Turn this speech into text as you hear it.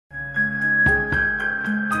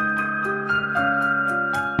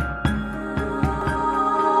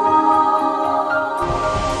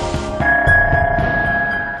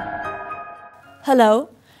Hello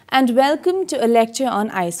and welcome to a lecture on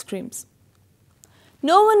ice creams.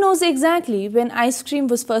 No one knows exactly when ice cream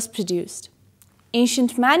was first produced.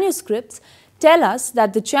 Ancient manuscripts tell us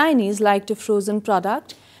that the Chinese liked a frozen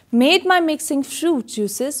product made by mixing fruit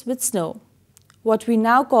juices with snow, what we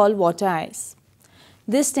now call water ice.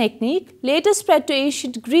 This technique later spread to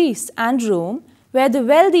ancient Greece and Rome, where the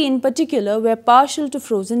wealthy in particular were partial to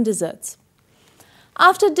frozen desserts.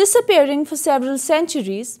 After disappearing for several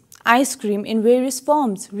centuries, ice cream in various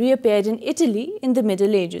forms reappeared in Italy in the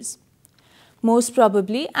Middle Ages, most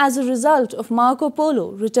probably as a result of Marco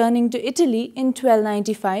Polo returning to Italy in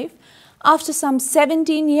 1295 after some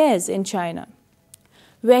 17 years in China,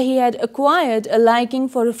 where he had acquired a liking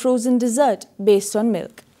for a frozen dessert based on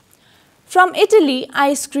milk. From Italy,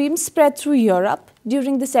 ice cream spread through Europe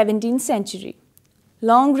during the 17th century,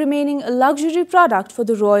 long remaining a luxury product for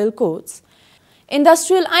the royal courts.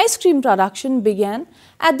 Industrial ice cream production began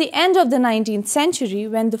at the end of the 19th century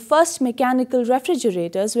when the first mechanical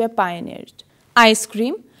refrigerators were pioneered. Ice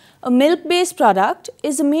cream, a milk-based product,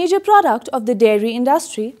 is a major product of the dairy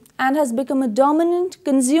industry and has become a dominant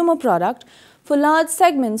consumer product for large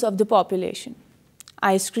segments of the population.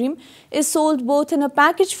 Ice cream is sold both in a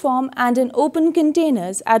packaged form and in open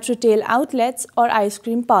containers at retail outlets or ice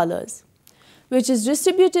cream parlors, which is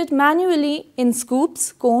distributed manually in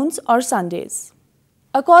scoops, cones, or sundaes.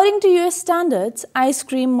 According to US standards, ice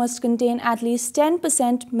cream must contain at least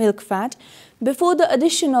 10% milk fat before the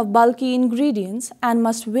addition of bulky ingredients and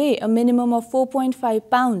must weigh a minimum of 4.5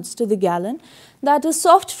 pounds to the gallon that is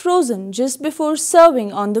soft frozen just before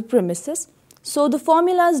serving on the premises, so the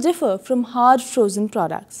formulas differ from hard frozen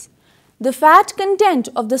products. The fat content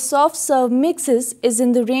of the soft serve mixes is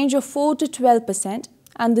in the range of 4 to 12%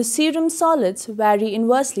 and the serum solids vary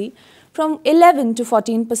inversely from 11 to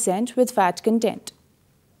 14% with fat content.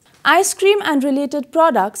 Ice cream and related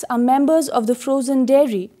products are members of the frozen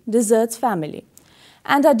dairy desserts family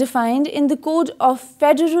and are defined in the Code of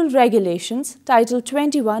Federal Regulations, Title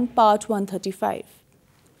 21, Part 135.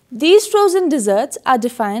 These frozen desserts are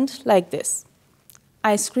defined like this.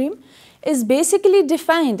 Ice cream is basically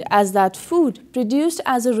defined as that food produced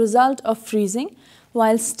as a result of freezing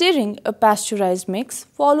while stirring a pasteurized mix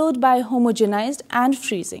followed by homogenized and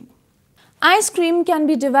freezing. Ice cream can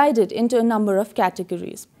be divided into a number of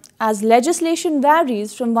categories. As legislation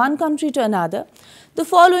varies from one country to another, the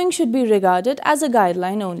following should be regarded as a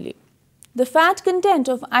guideline only. The fat content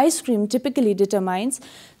of ice cream typically determines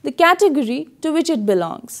the category to which it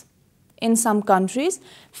belongs. In some countries,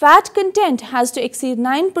 fat content has to exceed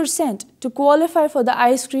 9% to qualify for the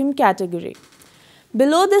ice cream category.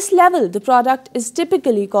 Below this level, the product is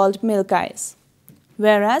typically called milk ice,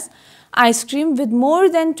 whereas ice cream with more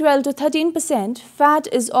than 12 to 13% fat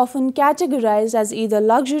is often categorized as either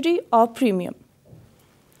luxury or premium.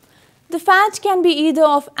 The fat can be either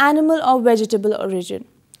of animal or vegetable origin.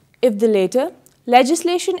 If the latter,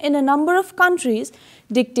 legislation in a number of countries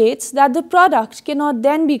dictates that the product cannot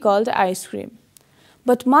then be called ice cream,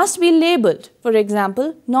 but must be labeled, for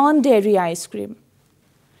example, non-dairy ice cream.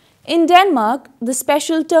 In Denmark, the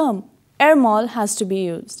special term ermol has to be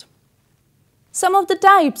used. Some of the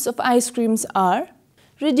types of ice creams are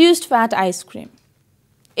reduced fat ice cream.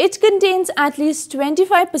 It contains at least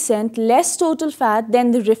 25% less total fat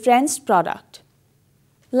than the referenced product.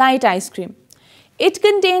 Light ice cream. It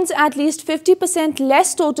contains at least 50%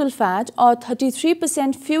 less total fat or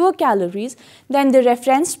 33% fewer calories than the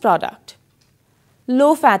referenced product.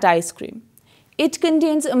 Low fat ice cream. It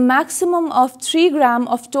contains a maximum of 3 grams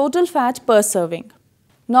of total fat per serving.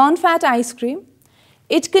 Non-fat ice cream.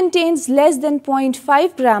 It contains less than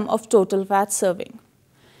 0.5 gram of total fat serving.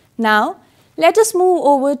 Now, let us move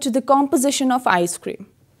over to the composition of ice cream.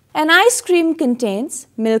 An ice cream contains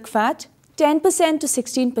milk fat 10% to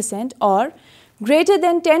 16% or greater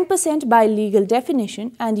than 10% by legal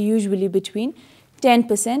definition and usually between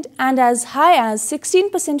 10% and as high as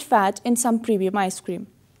 16% fat in some premium ice cream.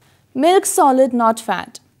 Milk solid not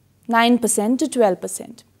fat 9% to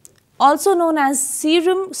 12%, also known as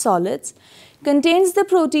serum solids, contains the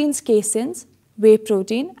proteins caseins, whey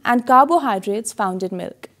protein, and carbohydrates found in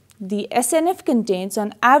milk. The SNF contains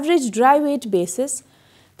on average dry weight basis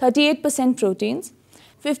 38% proteins,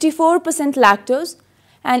 54% lactose,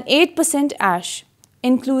 and 8% ash,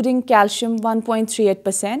 including calcium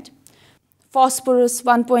 1.38%, phosphorus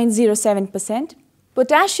 1.07%,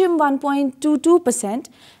 potassium 1.22%,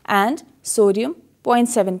 and sodium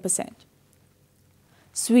 0.7%.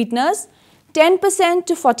 Sweeteners 10%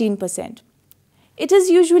 to 14%. It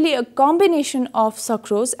is usually a combination of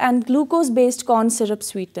sucrose and glucose-based corn syrup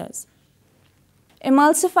sweeteners.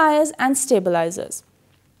 Emulsifiers and stabilizers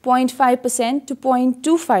 0.5% to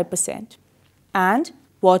 0.25%. and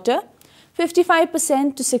water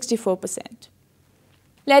 55% to 64%.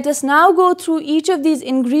 Let us now go through each of these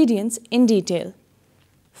ingredients in detail.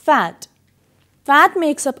 Fat. Fat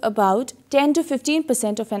makes up about 10 to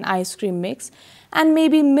 15% of an ice cream mix and may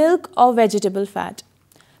be milk or vegetable fat.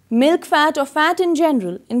 Milk fat or fat in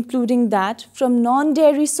general, including that from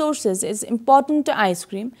non-dairy sources, is important to ice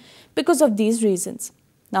cream because of these reasons.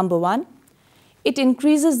 Number 1, it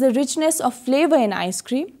increases the richness of flavor in ice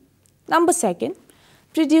cream. Number 2,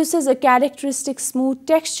 produces a characteristic smooth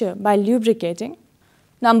texture by lubricating.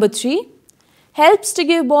 Number 3, helps to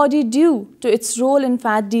give body due to its role in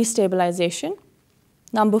fat destabilization.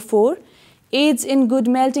 Number 4, aids in good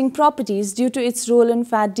melting properties due to its role in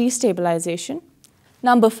fat destabilization.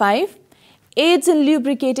 Number 5, aids in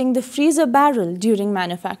lubricating the freezer barrel during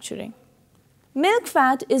manufacturing. Milk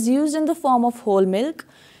fat is used in the form of whole milk,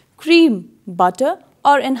 cream, butter,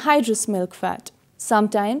 or anhydrous milk fat.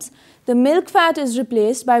 Sometimes, the milk fat is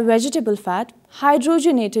replaced by vegetable fat,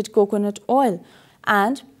 hydrogenated coconut oil,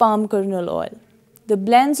 and palm kernel oil. The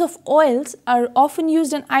blends of oils are often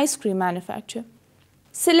used in ice cream manufacture.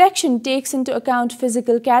 Selection takes into account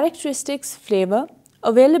physical characteristics, flavor,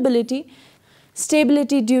 availability,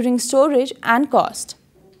 stability during storage, and cost.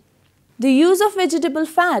 The use of vegetable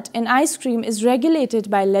fat in ice cream is regulated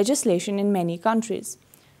by legislation in many countries.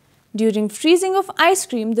 During freezing of ice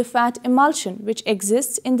cream, the fat emulsion which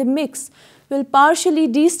exists in the mix will partially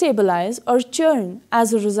destabilize or churn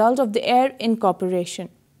as a result of the air incorporation,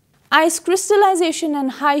 ice crystallization,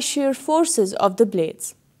 and high shear forces of the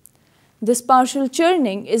blades. This partial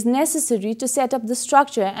churning is necessary to set up the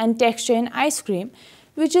structure and texture in ice cream,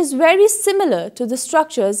 which is very similar to the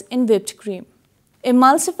structures in whipped cream.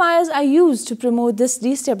 Emulsifiers are used to promote this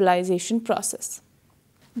destabilization process.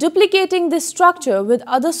 Duplicating this structure with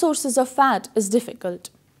other sources of fat is difficult.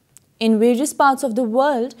 In various parts of the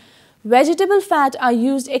world, vegetable fat are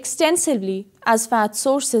used extensively as fat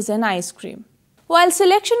sources in ice cream. While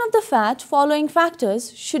selection of the fat, following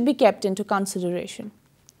factors should be kept into consideration.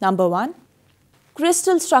 Number 1,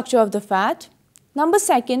 crystal structure of the fat. Number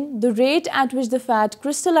 2, the rate at which the fat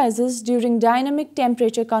crystallizes during dynamic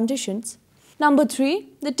temperature conditions. Number 3,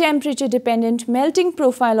 the temperature-dependent melting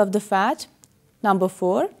profile of the fat. Number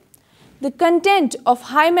 4, the content of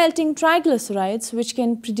high-melting triglycerides which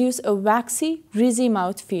can produce a waxy, greasy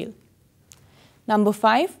mouth feel. Number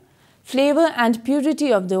 5, flavor and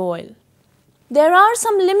purity of the oil. There are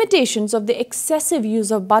some limitations of the excessive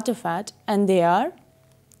use of butterfat, and they are: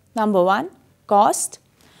 Number 1, cost.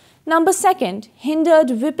 Number 2,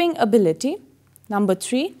 hindered whipping ability. Number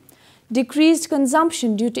 3, decreased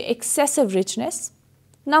consumption due to excessive richness.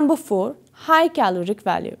 Number 4, high caloric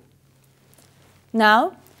value.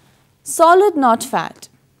 Now, solid not fat.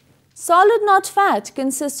 Solid not fat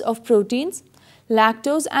consists of proteins,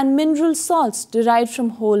 lactose, and mineral salts derived from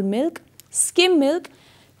whole milk, skim milk,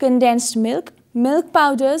 condensed milk, milk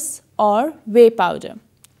powders, or whey powder.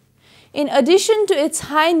 In addition to its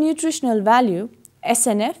high nutritional value,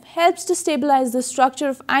 SNF helps to stabilize the structure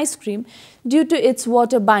of ice cream due to its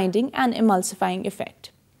water binding and emulsifying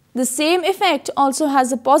effect. The same effect also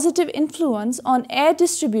has a positive influence on air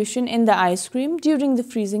distribution in the ice cream during the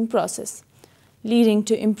freezing process, leading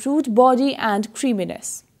to improved body and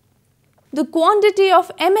creaminess. The quantity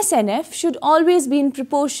of MSNF should always be in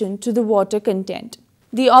proportion to the water content.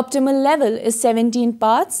 The optimal level is 17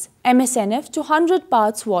 parts MSNF to 100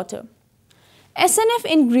 parts water. SNF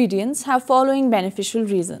ingredients have following beneficial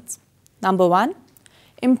reasons. Number 1,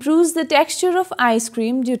 improves the texture of ice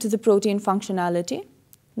cream due to the protein functionality.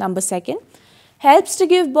 Number 2, helps to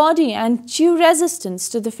give body and chew resistance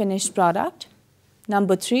to the finished product.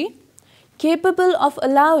 Number 3, capable of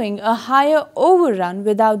allowing a higher overrun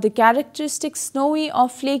without the characteristic snowy or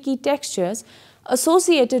flaky textures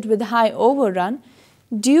associated with high overrun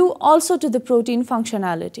due also to the protein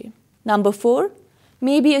functionality. Number 4,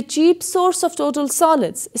 may be a cheap source of total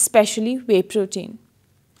solids, especially whey protein.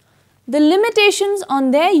 The limitations on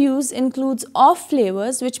their use includes off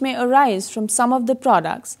flavors which may arise from some of the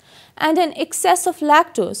products and an excess of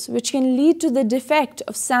lactose which can lead to the defect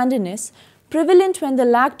of sandiness prevalent when the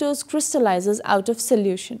lactose crystallizes out of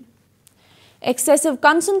solution. Excessive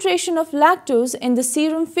concentration of lactose in the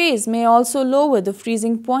serum phase may also lower the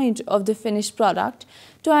freezing point of the finished product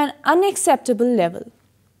to an unacceptable level.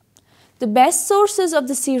 The best sources of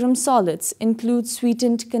the serum solids include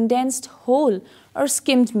sweetened condensed whole or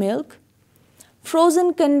skimmed milk,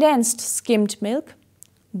 frozen condensed skimmed milk,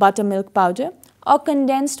 buttermilk powder or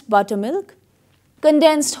condensed buttermilk,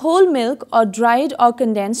 condensed whole milk or dried or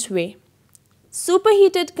condensed whey.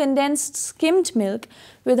 Superheated condensed skimmed milk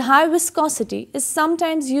with high viscosity is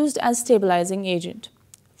sometimes used as stabilizing agent.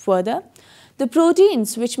 Further, The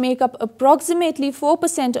proteins, which make up approximately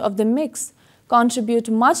 4% of the mix, contribute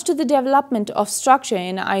much to the development of structure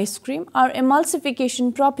in ice cream, are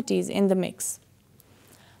emulsification properties in the mix.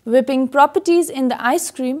 Whipping properties in the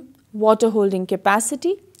ice cream, water holding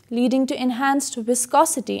capacity, leading to enhanced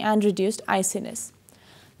viscosity and reduced iciness.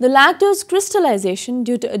 The lactose crystallization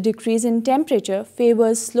due to a decrease in temperature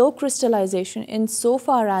favors slow crystallization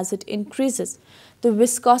insofar as it increases the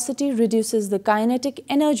viscosity, reduces the kinetic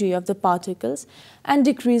energy of the particles, and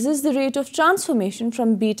decreases the rate of transformation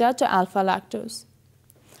from beta to alpha lactose.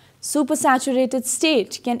 Supersaturated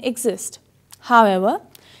state can exist. However,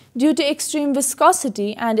 due to extreme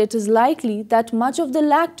viscosity, and it is likely that much of the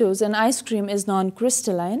lactose in ice cream is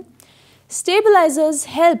non-crystalline, stabilizers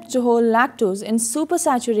help to hold lactose in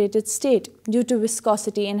supersaturated state due to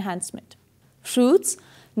viscosity enhancement. Fruits,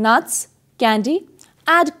 nuts, candy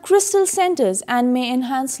add crystal centers and may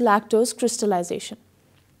enhance lactose crystallization.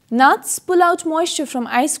 Nuts pull out moisture from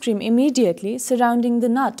ice cream immediately surrounding the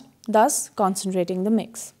nut, thus concentrating the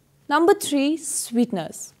mix. Number 3.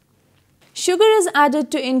 Sweeteners. Sugar is added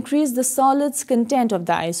to increase the solids content of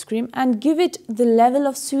the ice cream and give it the level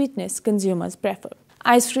of sweetness consumers prefer.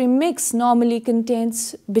 Ice cream mix normally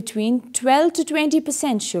contains between 12 to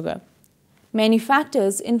 20% sugar. Many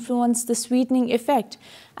factors influence the sweetening effect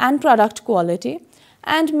and product quality,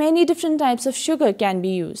 and many different types of sugar can be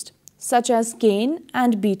used, such as cane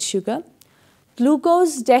and beet sugar,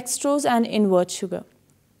 glucose, dextrose, and invert sugar.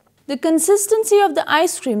 The consistency of the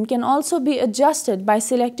ice cream can also be adjusted by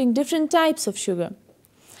selecting different types of sugar.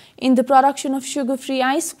 In the production of sugar-free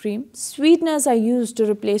ice cream, sweeteners are used to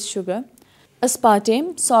replace sugar.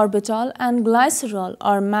 Aspartame, sorbitol, and glycerol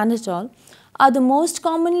or mannitol are the most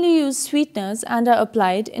commonly used sweeteners and are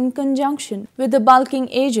applied in conjunction with the bulking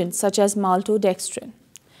agents such as maltodextrin.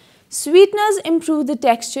 Sweeteners improve the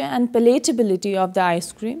texture and palatability of the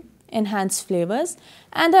ice cream, enhance flavors,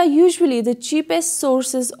 and are usually the cheapest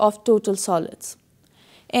sources of total solids.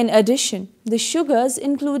 In addition, the sugars,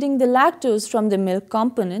 including the lactose from the milk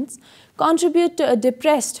components, contribute to a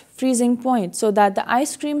depressed freezing point so that the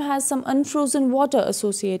ice cream has some unfrozen water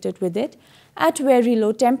associated with it at very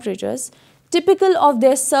low temperatures, typical of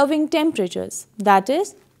their serving temperatures, that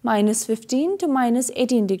is, -15 to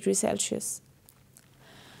 -18 degrees Celsius.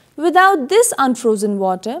 Without this unfrozen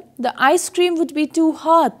water, the ice cream would be too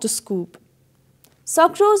hard to scoop.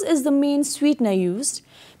 Sucrose is the main sweetener used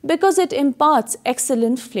because it imparts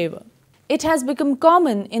excellent flavor. It has become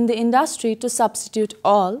common in the industry to substitute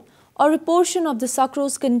all or a portion of the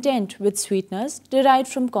sucrose content with sweeteners derived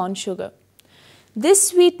from corn sugar. This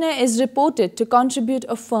sweetener is reported to contribute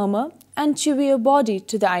a firmer and chewier body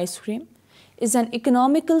to the ice cream, is an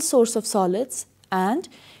economical source of solids, and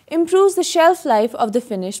improves the shelf life of the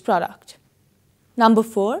finished product. Number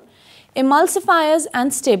 4. Emulsifiers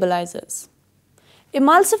and stabilizers.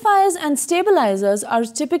 Emulsifiers and stabilizers are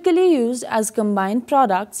typically used as combined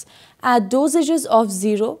products at dosages of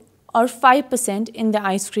 0 or 5% in the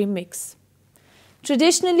ice cream mix.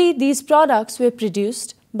 Traditionally, these products were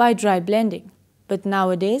produced by dry blending, but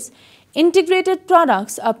nowadays, integrated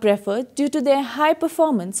products are preferred due to their high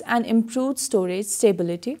performance and improved storage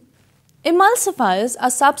stability. Emulsifiers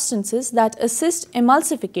are substances that assist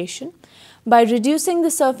emulsification by reducing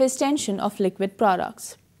the surface tension of liquid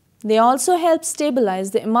products. They also help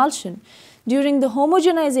stabilize the emulsion during the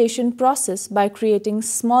homogenization process by creating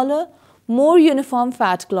smaller, more uniform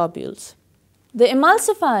fat globules. The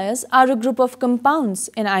emulsifiers are a group of compounds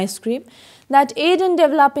in ice cream that aid in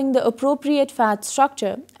developing the appropriate fat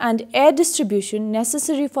structure and air distribution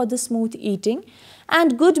necessary for the smooth eating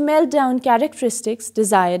and good meltdown characteristics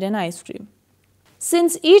desired in ice cream.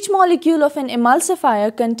 Since each molecule of an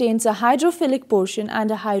emulsifier contains a hydrophilic portion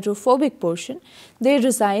and a hydrophobic portion, they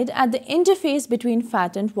reside at the interface between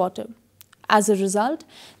fat and water. As a result,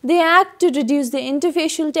 they act to reduce the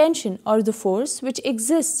interfacial tension or the force which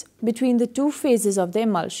exists between the two phases of the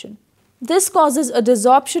emulsion. This causes a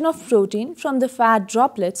desorption of protein from the fat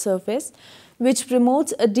droplet surface, which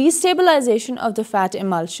promotes a destabilization of the fat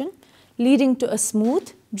emulsion, leading to a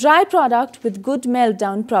smooth, dry product with good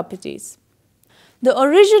meltdown properties. The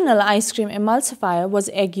original ice cream emulsifier was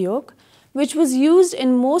egg yolk, which was used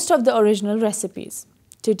in most of the original recipes.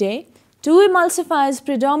 Today, two emulsifiers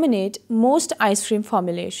predominate most ice cream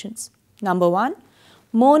formulations. Number 1,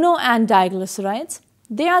 mono and diglycerides.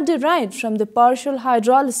 They are derived from the partial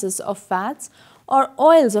hydrolysis of fats or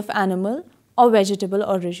oils of animal or vegetable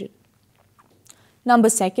origin. Number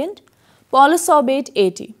 2, polysorbate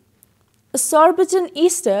 80. A sorbitan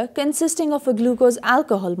ester consisting of a glucose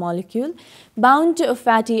alcohol molecule bound to a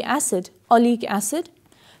fatty acid, oleic acid,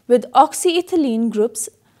 with oxyethylene groups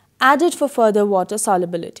added for further water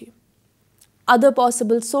solubility. Other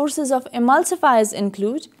possible sources of emulsifiers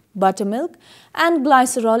include buttermilk and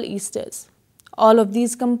glycerol esters. All of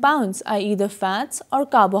these compounds are either fats or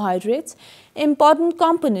carbohydrates, important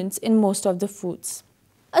components in most of the foods.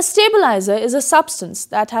 A stabilizer is a substance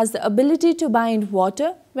that has the ability to bind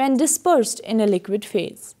water when dispersed in a liquid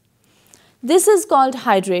phase. This is called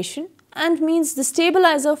hydration and means the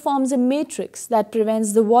stabilizer forms a matrix that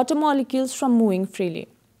prevents the water molecules from moving freely.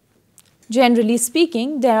 Generally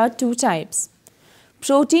speaking, there are two types: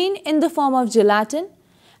 protein in the form of gelatin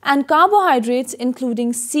and carbohydrates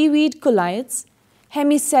including seaweed colloids,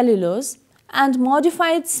 hemicellulose, and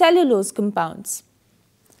modified cellulose compounds.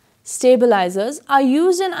 Stabilizers are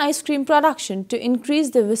used in ice cream production to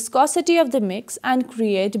increase the viscosity of the mix and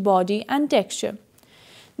create body and texture.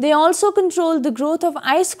 They also control the growth of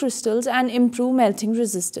ice crystals and improve melting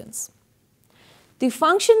resistance. The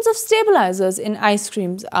functions of stabilizers in ice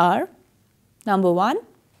creams are: number 1,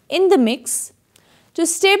 in the mix, to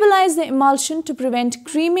stabilize the emulsion to prevent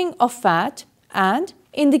creaming of fat, and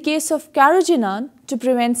in the case of carrageenan, to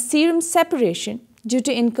prevent serum separation due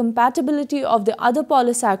to incompatibility of the other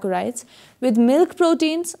polysaccharides with milk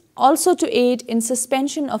proteins, also to aid in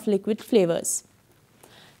suspension of liquid flavors.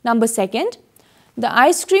 Number 2, the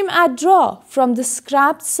ice cream at draw from the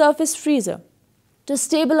scrapped surface freezer, to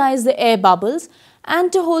stabilize the air bubbles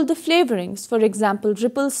and to hold the flavorings, for example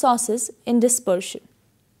ripple sauces, in dispersion.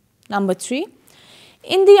 Number 3,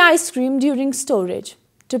 in the ice cream during storage,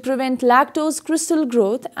 to prevent lactose crystal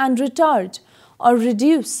growth and retard or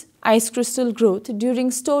reduce ice crystal growth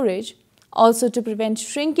during storage, also to prevent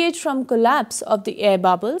shrinkage from collapse of the air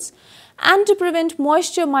bubbles and to prevent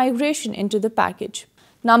moisture migration into the package.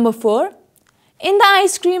 Number 4, in the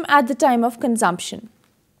ice cream at the time of consumption,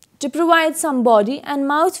 to provide some body and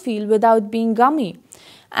mouthfeel without being gummy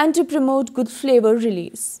and to promote good flavor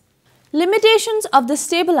release. Limitations of the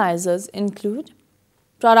stabilizers include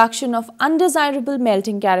production of undesirable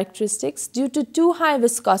melting characteristics due to too high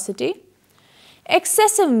viscosity,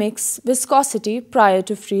 excessive mix viscosity prior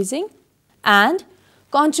to freezing, and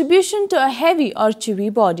contribution to a heavy or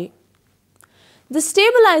chewy body. The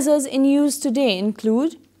stabilizers in use today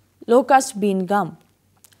include locust bean gum,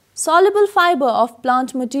 soluble fiber of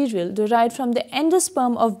plant material derived from the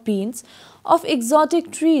endosperm of beans of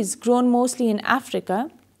exotic trees grown mostly in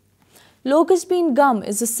Africa. Locust bean gum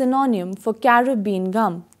is a synonym for carob bean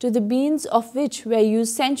gum, to the beans of which were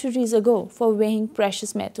used centuries ago for weighing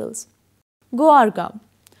precious metals. Guar gum,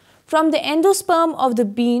 from the endosperm of the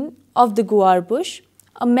bean of the guar bush,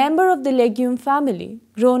 a member of the legume family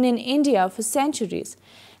grown in India for centuries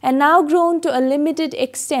and now grown to a limited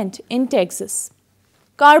extent in Texas.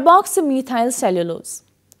 Carboxymethyl cellulose,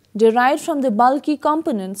 derived from the bulky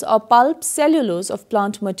components or pulp cellulose of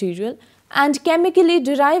plant material and chemically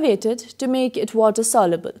derivated to make it water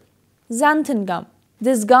soluble. Xanthan gum.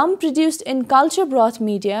 This gum produced in culture broth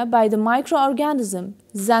media by the microorganism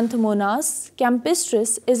Xanthomonas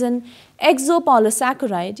campestris is an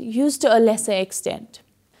exopolysaccharide used to a lesser extent.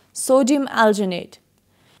 Sodium alginate.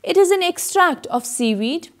 It is an extract of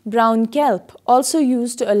seaweed, brown kelp, also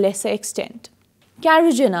used to a lesser extent.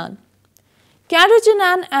 Carrageenan.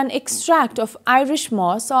 Carrageenan, an extract of Irish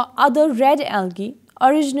moss or other red algae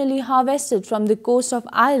originally harvested from the coast of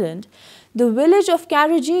Ireland, the village of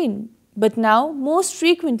Carrageen, but now most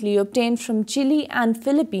frequently obtained from Chile and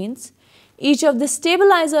Philippines. Each of the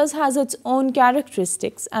stabilizers has its own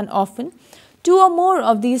characteristics, and often two or more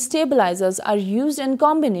of these stabilizers are used in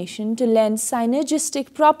combination to lend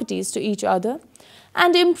synergistic properties to each other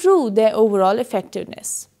and improve their overall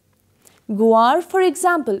effectiveness. Guar, for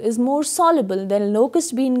example, is more soluble than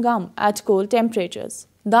locust bean gum at cold temperatures.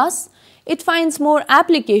 Thus, it finds more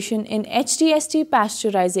application in HTST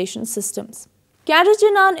pasteurization systems.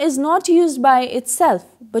 Carrageenan is not used by itself,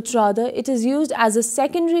 but rather it is used as a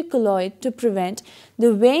secondary colloid to prevent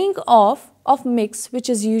the weighing off of mix, which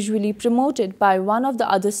is usually promoted by one of the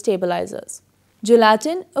other stabilizers.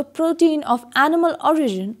 Gelatin, a protein of animal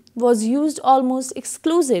origin, was used almost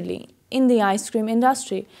exclusively in the ice cream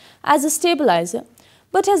industry as a stabilizer,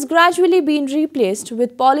 but has gradually been replaced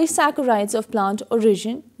with polysaccharides of plant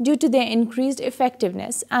origin due to their increased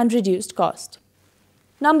effectiveness and reduced cost.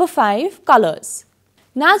 Number 5. Colors.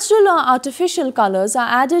 Natural or artificial colors are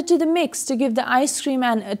added to the mix to give the ice cream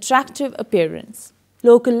an attractive appearance.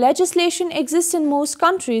 Local legislation exists in most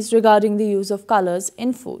countries regarding the use of colors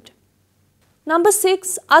in food. Number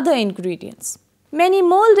 6. Other ingredients. Many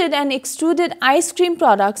molded and extruded ice cream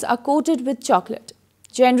products are coated with chocolate.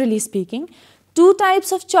 Generally speaking, two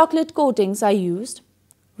types of chocolate coatings are used: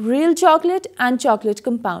 real chocolate and chocolate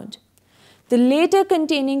compound, the latter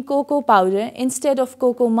containing cocoa powder instead of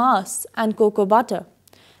cocoa mass and cocoa butter,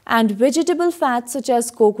 and vegetable fats such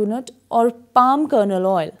as coconut or palm kernel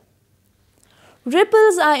oil.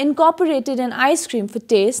 Ripples are incorporated in ice cream for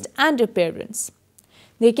taste and appearance.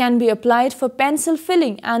 They can be applied for pencil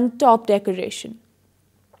filling and top decoration.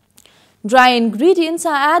 Dry ingredients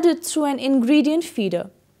are added through an ingredient feeder.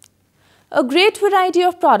 A great variety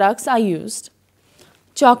of products are used: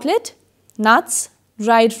 chocolate, nuts,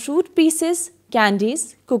 dried fruit pieces,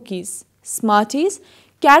 candies, cookies, Smarties,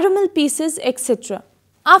 caramel pieces, etc.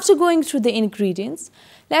 After going through the ingredients,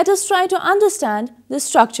 let us try to understand the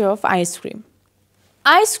structure of ice cream.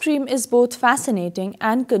 Ice cream is both fascinating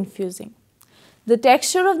and confusing. The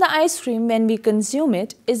texture of the ice cream when we consume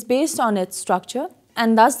it is based on its structure,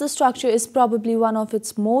 and thus the structure is probably one of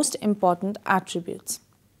its most important attributes.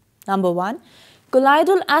 Number 1,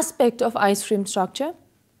 colloidal aspect of ice cream structure.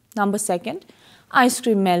 Number 2, ice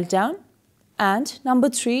cream meltdown. And number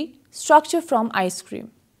 3, structure from ice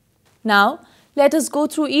cream. Now, let us go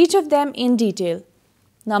through each of them in detail.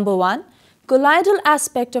 Number 1, colloidal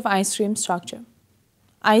aspect of ice cream structure.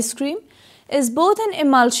 Ice cream is both an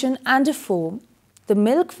emulsion and a foam. The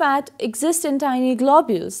milk fat exists in tiny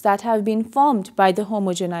globules that have been formed by the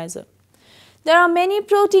homogenizer. There are many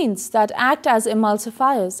proteins that act as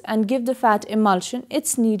emulsifiers and give the fat emulsion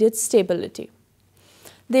its needed stability.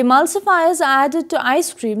 The emulsifiers are added to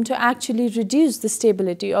ice cream to actually reduce the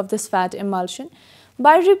stability of this fat emulsion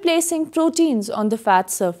by replacing proteins on the fat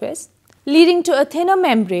surface, leading to a thinner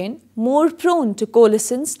membrane more prone to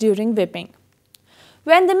coalescence during whipping.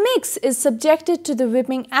 When the mix is subjected to the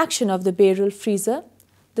whipping action of the barrel freezer,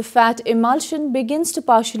 the fat emulsion begins to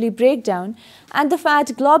partially break down and the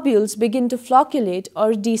fat globules begin to flocculate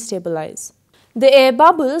or destabilize. The air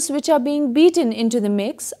bubbles which are being beaten into the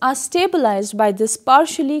mix are stabilized by this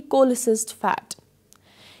partially coalesced fat.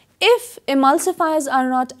 If emulsifiers are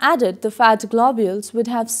not added, the fat globules would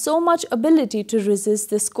have so much ability to resist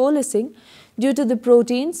this coalescing due to the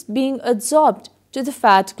proteins being adsorbed to the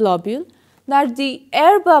fat globule that the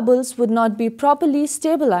air bubbles would not be properly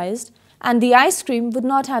stabilized and the ice cream would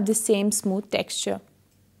not have the same smooth texture.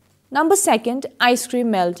 Number 2, ice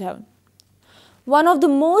cream meltdown. One of the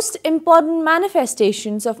most important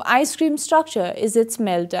manifestations of ice cream structure is its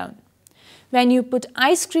meltdown. When you put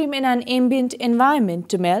ice cream in an ambient environment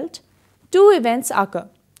to melt, two events occur: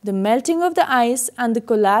 the melting of the ice and the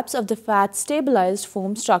collapse of the fat stabilized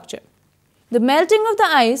foam structure. The melting of the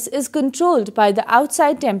ice is controlled by the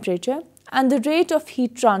outside temperature and the rate of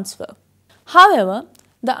heat transfer. However,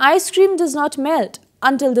 the ice cream does not melt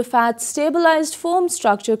until the fat stabilized foam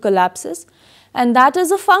structure collapses, and that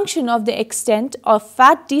is a function of the extent of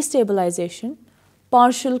fat destabilization,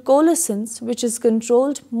 partial coalescence, which is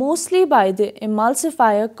controlled mostly by the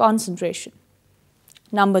emulsifier concentration.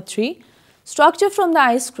 Number 3, structure from the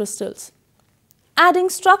ice crystals. Adding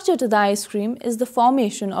structure to the ice cream is the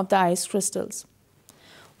formation of the ice crystals.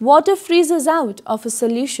 Water freezes out of a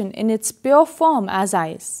solution in its pure form as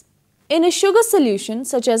ice. In a sugar solution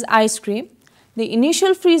such as ice cream, the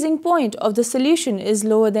initial freezing point of the solution is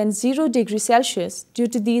lower than 0 degrees Celsius due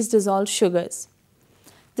to these dissolved sugars.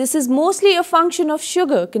 This is mostly a function of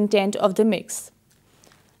sugar content of the mix.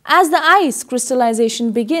 As the ice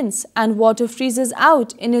crystallization begins and water freezes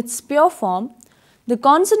out in its pure form, the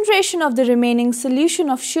concentration of the remaining solution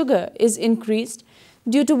of sugar is increased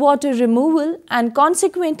due to water removal, and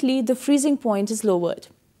consequently the freezing point is lowered.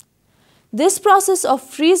 This process of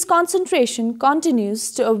freeze concentration continues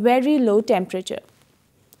to a very low temperature.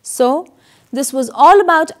 So, this was all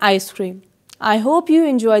about ice cream. I hope you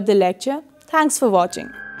enjoyed the lecture. Thanks for watching.